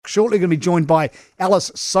Shortly going to be joined by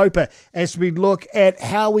Alice Soper as we look at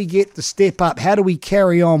how we get the step up. How do we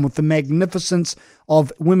carry on with the magnificence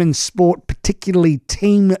of women's sport, particularly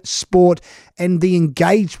team sport, and the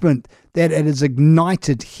engagement that it has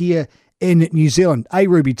ignited here in New Zealand.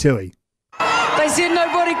 Ruby Tui. They said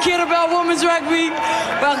nobody cared about women's rugby.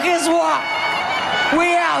 Well, guess what?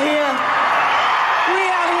 We out here. We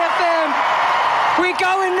out here, fam. We're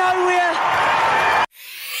going nowhere.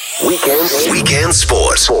 Weekend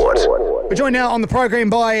Sport. We're joined now on the program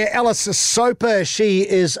by Alice Soper. She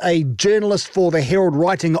is a journalist for the Herald,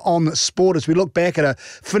 writing on sport as we look back at a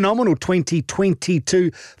phenomenal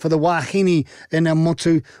 2022 for the Wahine in our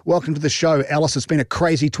motu. Welcome to the show, Alice. It's been a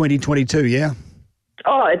crazy 2022, yeah?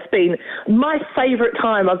 Oh, it's been my favourite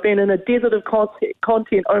time. I've been in a desert of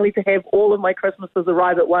content only to have all of my Christmases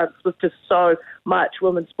arrive at once with just so much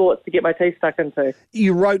women's sports to get my teeth stuck into.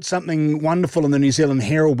 You wrote something wonderful in the New Zealand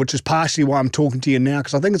Herald, which is partially why I'm talking to you now,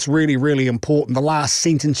 because I think it's really, really important. The last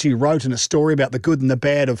sentence you wrote in a story about the good and the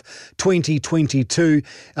bad of 2022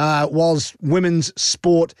 was women's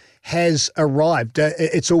sport has arrived.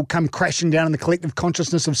 It's all come crashing down in the collective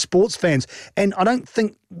consciousness of sports fans. And I don't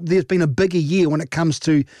think there's been a bigger year when it comes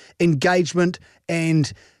to engagement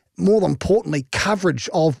and, more importantly, coverage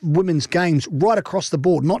of women's games right across the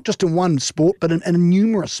board, not just in one sport, but in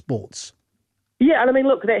numerous sports. Yeah, and I mean,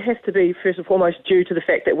 look, that has to be first and foremost due to the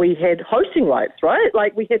fact that we had hosting rights, right?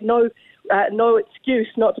 Like, we had no excuse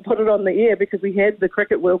not to put it on the air because we had the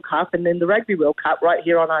Cricket World Cup and then the Rugby World Cup right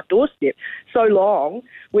here on our doorstep. So long,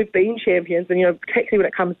 we've been champions, and, particularly when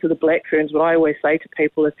it comes to the Black Ferns, what I always say to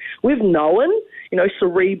people is we've known,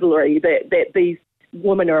 cerebrally that these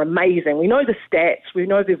women are amazing. We know the stats. We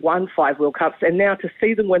know they've won 5 World Cups, and now to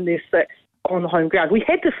see them win their 6 on the home ground, we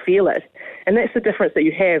had to feel it, and that's the difference that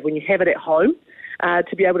you have when you have it at home.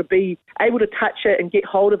 To be able to touch it and get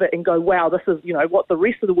hold of it and go, wow, this is, what the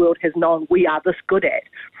rest of the world has known we are this good at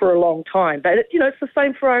for a long time. But, it's the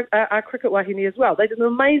same for our cricket wahine as well. They did an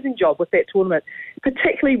amazing job with that tournament,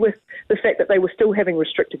 particularly with the fact that they were still having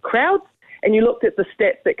restricted crowds. And you looked at the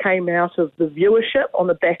stats that came out of the viewership on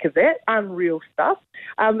the back of that, unreal stuff.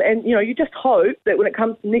 And, you just hope that when it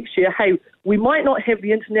comes to next year, hey, we might not have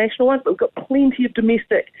the international ones, but we've got plenty of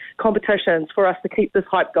domestic competitions for us to keep this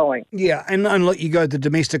hype going. Yeah, and look, you go to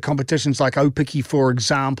domestic competitions like Opiki, for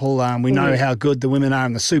example. We know how good the women are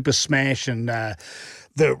in the Super Smash and the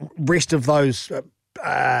rest of those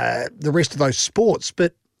sports,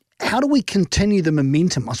 but how do we continue the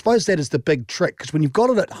momentum? I suppose that is the big trick, because when you've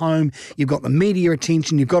got it at home, you've got the media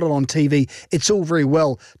attention, you've got it on TV, it's all very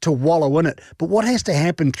well to wallow in it. But what has to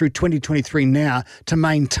happen through 2023 now to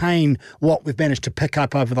maintain what we've managed to pick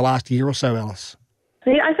up over the last year or so, Alice?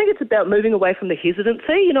 Yeah, I think it's about moving away from the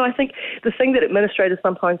hesitancy. I think the thing that administrators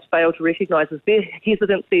sometimes fail to recognise is their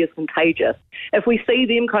hesitancy is contagious. If we see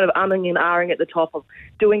them kind of umming and ahhing at the top of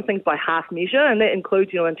doing things by half measure, and that includes,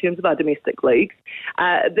 in terms of our domestic leagues,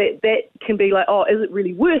 that can be like, oh, is it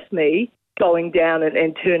really worth me going down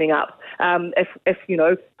and turning up if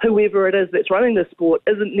whoever it is that's running the sport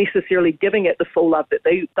isn't necessarily giving it the full love that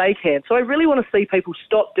they can. So I really want to see people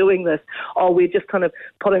stop doing this, we're just kind of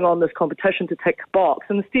putting on this competition to tick a box,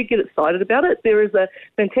 and instead get excited about it. There is a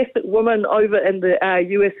fantastic woman over in the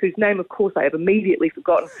US whose name, of course, I have immediately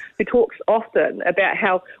forgotten, who talks often about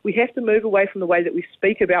how we have to move away from the way that we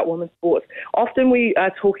speak about women's sports. Often we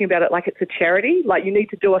are talking about it like it's a charity, like you need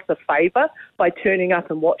to do us a favour by turning up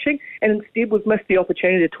and watching, and instead we've missed the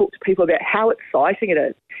opportunity to talk to people about how exciting it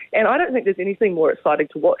is. And I don't think there's anything more exciting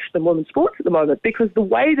to watch than women's sports at the moment, because the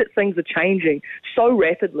way that things are changing so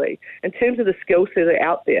rapidly in terms of the skill set that are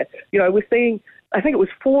out there, we're seeing, I think it was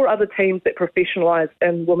 4 other teams that professionalised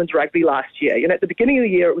in women's rugby last year. At the beginning of the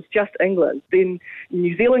year, it was just England. Then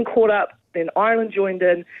New Zealand caught up, then Ireland joined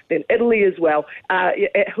in, then Italy as well,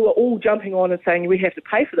 who are all jumping on and saying we have to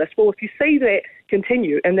pay for this. Well, if you see that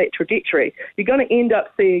continue in that trajectory, you're going to end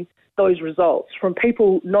up seeing those results from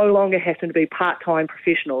people no longer having to be part-time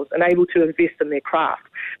professionals and able to invest in their craft.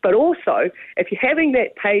 But also, if you're having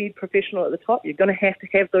that paid professional at the top, you're going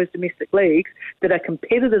to have those domestic leagues that are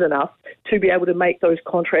competitive enough to be able to make those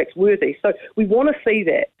contracts worthy. So we want to see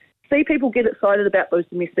that. See people get excited about those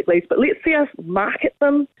domestic leagues, but let's see us market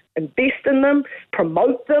them, invest in them,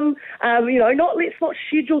 promote them. Let's not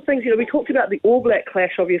schedule things. We talked about the All Black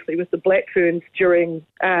clash, obviously, with the Black Ferns during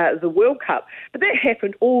the World Cup, but that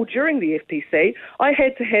happened all during the FPC. I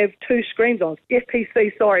had to have 2 screens on.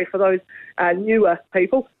 FPC, sorry for those newer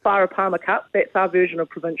people, Farah Palmer Cup. That's our version of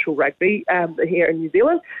provincial rugby here in New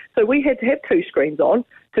Zealand. So we had to have 2 screens on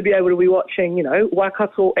to be able to be watching,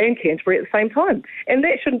 Waikato and Canterbury at the same time, and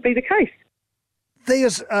that shouldn't be the case.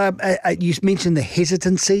 There's, you mentioned the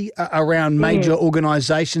hesitancy around major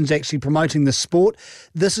organisations actually promoting the sport.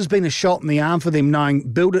 This has been a shot in the arm for them, knowing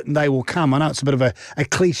build it and they will come. I know it's a bit of a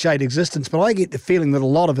cliched existence, but I get the feeling that a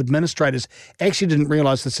lot of administrators actually didn't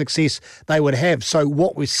realise the success they would have. So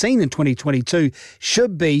what we've seen in 2022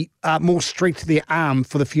 should be more strength to their arm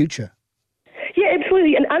for the future. Yeah,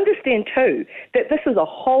 absolutely. And understand, too, that this is a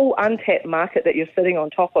whole untapped market that you're sitting on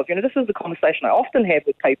top of. You know, this is the conversation I often have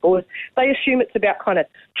with people. Is they assume it's about kind of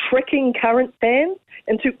tricking current fans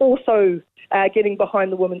into also getting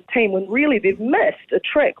behind the women's team, when really they've missed a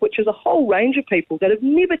trick, which is a whole range of people that have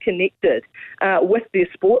never connected with their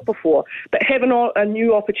sport before, but have a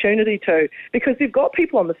new opportunity to, because they've got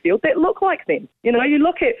people on the field that look like them. You know, you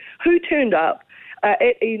look at who turned up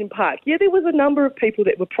at Eden Park. Yeah, there was a number of people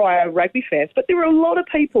that were prior rugby fans, but there were a lot of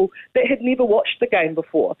people that had never watched the game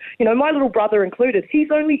before. You know, my little brother included. He's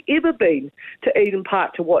only ever been to Eden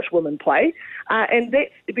Park to watch women play, and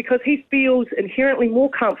that's because he feels inherently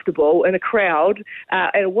more comfortable in a crowd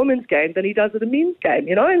at a women's game than he does at a men's game,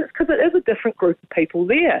 you know, and it's because it is a different group of people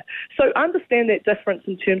there. So understand that difference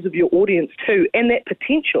in terms of your audience too, and that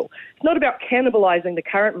potential. It's not about cannibalising the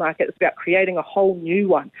current market, it's about creating a whole new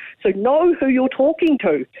one. So know who you're talking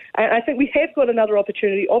to. And I think we have got another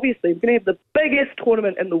opportunity. Obviously, we're going to have the biggest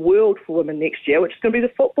tournament in the world for women next year, which is going to be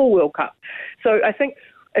the Football World Cup. So I think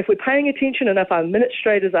if we're paying attention, and if our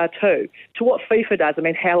administrators are too, to what FIFA does, I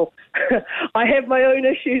mean, hell, I have my own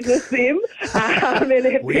issues with them. And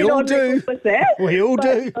have we all do. With that. We all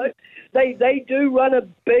do. They do run a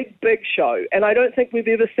big show, and I don't think we've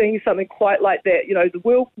ever seen something quite like that. You know,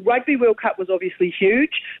 the Rugby World Cup was obviously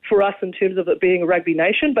huge for us in terms of it being a rugby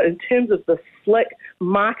nation, but in terms of the slick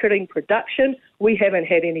marketing production, we haven't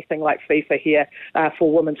had anything like FIFA here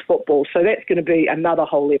for women's football. So that's going to be another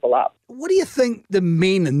whole level up. What do you think the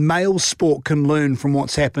men and male sport can learn from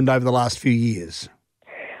what's happened over the last few years?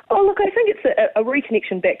 Oh, look, I think it's a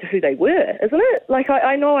reconnection back to who they were, isn't it? Like,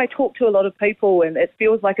 I know I talk to a lot of people, and it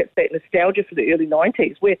feels like it's that nostalgia for the early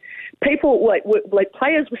 90s, where people, like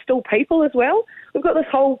players were still people as well. We've got this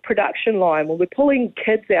whole production line where we're pulling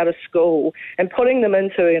kids out of school and putting them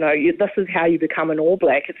into, you know, this is how you become an All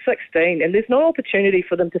Black at 16, and there's no opportunity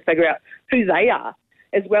for them to figure out who they are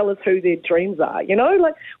as well as who their dreams are. You know,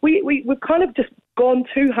 like we've kind of just gone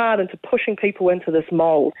too hard into pushing people into this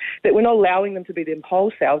mould that we're not allowing them to be them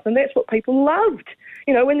whole selves, and that's what people loved.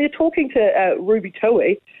 You know, when they're talking to Ruby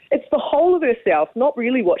Tui, it's the whole of herself, not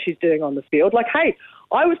really what she's doing on the field. Like, hey,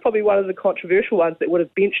 I was probably one of the controversial ones that would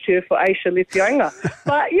have benched her for Aisha Letianga.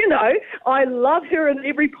 But, you know, I love her in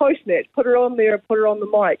every post-match, put her on there and put her on the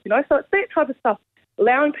mic. You know, so it's that type of stuff,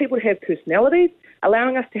 allowing people to have personalities,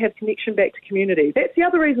 allowing us to have connection back to community. That's the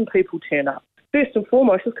other reason people turn up. First and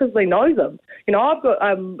foremost is because they know them. You know,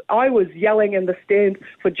 I was yelling in the stand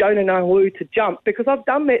for Jonah Nangwu to jump because I've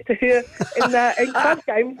done that to her in club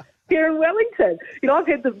games here in Wellington. You know, I've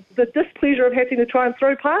had the displeasure of having to try and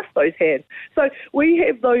throw past those hands. So we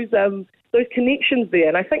have those connections there,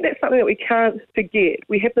 and I think that's something that we can't forget.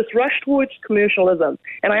 We have this rush towards commercialism,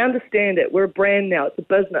 and I understand it. We're a brand now, it's a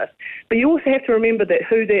business. But you also have to remember that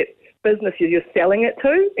who that business you're selling it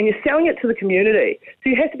to, and you're selling it to the community. So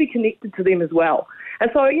you have to be connected to them as well. And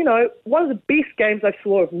so, you know, one of the best games I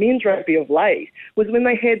saw of men's rugby of late was when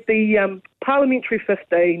they had the Parliamentary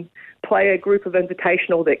 15 player group of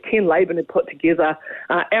invitational that Ken Laban had put together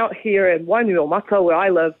out here in Wainuiomata, where I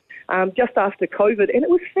live, just after COVID, and it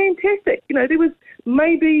was fantastic. You know, there was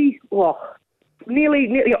maybe,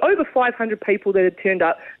 nearly over 500 people that had turned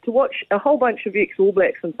up to watch a whole bunch of ex-All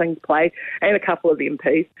Blacks and things play, and a couple of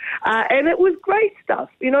MPs. And it was great stuff,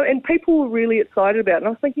 you know, and people were really excited about it. And I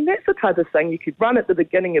was thinking, that's the type of thing you could run at the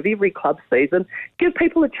beginning of every club season, give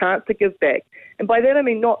people a chance to give back. And by that I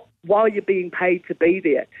mean not while you're being paid to be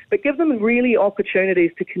there, but give them really opportunities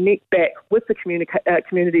to connect back with the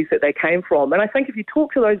communities that they came from. And I think if you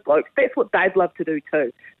talk to those blokes, that's what they'd love to do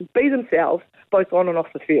too, is be themselves, both on and off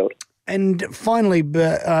the field. And finally,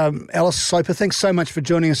 Alice Soper, thanks so much for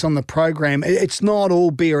joining us on the program. It's not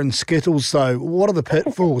all beer and Skittles, though. What are the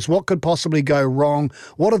pitfalls? What could possibly go wrong?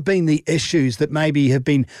 What have been the issues that maybe have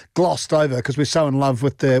been glossed over because we're so in love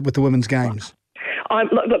with the women's games?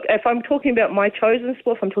 Look, if I'm talking about my chosen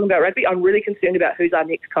sport, if I'm talking about rugby, I'm really concerned about who's our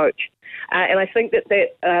next coach. And I think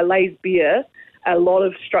that lays bare a lot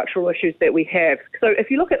of structural issues that we have. So if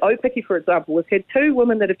you look at Opiki, for example, we've had two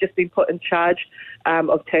women that have just been put in charge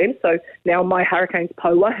of teams. So now my Hurricanes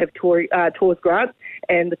Paua have Tors Grant,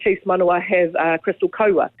 and the Chiefs Manawa have Crystal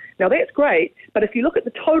Kaua. Now that's great, but if you look at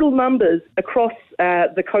the total numbers across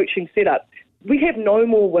the coaching setup, We have no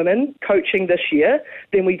more women coaching this year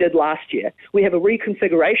than we did last year. We have a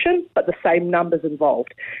reconfiguration, but the same numbers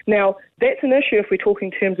involved. Now, that's an issue if we're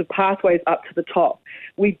talking in terms of pathways up to the top.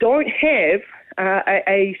 We don't have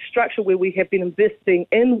a structure where we have been investing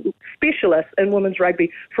in specialists in women's rugby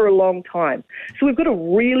for a long time. So we've got a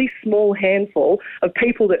really small handful of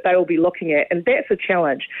people that they will be looking at, and that's a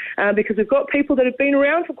challenge because we've got people that have been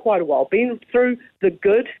around for quite a while, been through the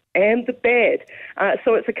good and the bad.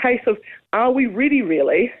 So it's a case of, are we ready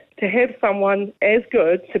really to have someone as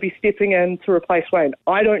good to be stepping in to replace Wayne?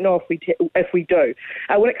 I don't know if we do.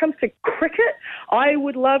 When it comes to cricket, I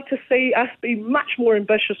would love to see us be much more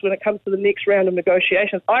ambitious when it comes to the next round of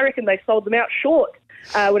negotiations. I reckon they sold them out short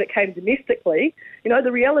when it came domestically. You know,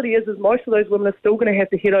 the reality is most of those women are still going to have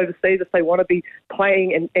to head overseas if they want to be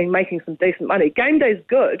playing and making some decent money. Game day's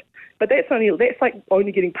good, but that's like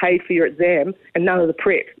only getting paid for your exam and none of the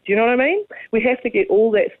prep. Do you know what I mean? We have to get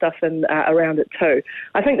all that stuff in around it too.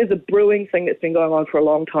 I think there's a brewing thing that's been going on for a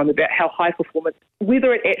long time about how high performance,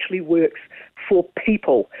 whether it actually works for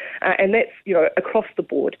people, and that's, you know, across the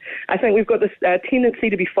board. I think we've got this tendency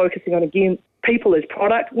to be focusing on, again, people as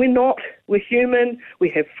product. We're not. We're human.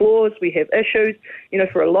 We have flaws. We have issues. You know,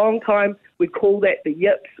 for a long time, we'd call that the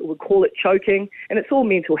yips, or we'd call it choking, and it's all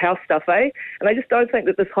mental health stuff, eh? And I just don't think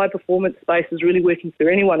that this high-performance space is really working for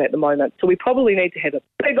anyone at the moment. So we probably need to have a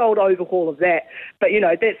big old overhaul of that. But, you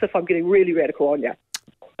know, that's if I'm getting really radical on you.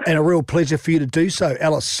 And a real pleasure for you to do so.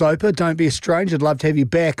 Alice Soper, don't be a stranger. I'd love to have you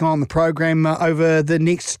back on the program over the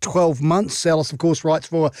next 12 months. Alice, of course, writes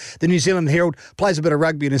for the New Zealand Herald, plays a bit of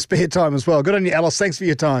rugby in her spare time as well. Good on you, Alice. Thanks for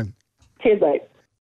your time. Cheers, mate.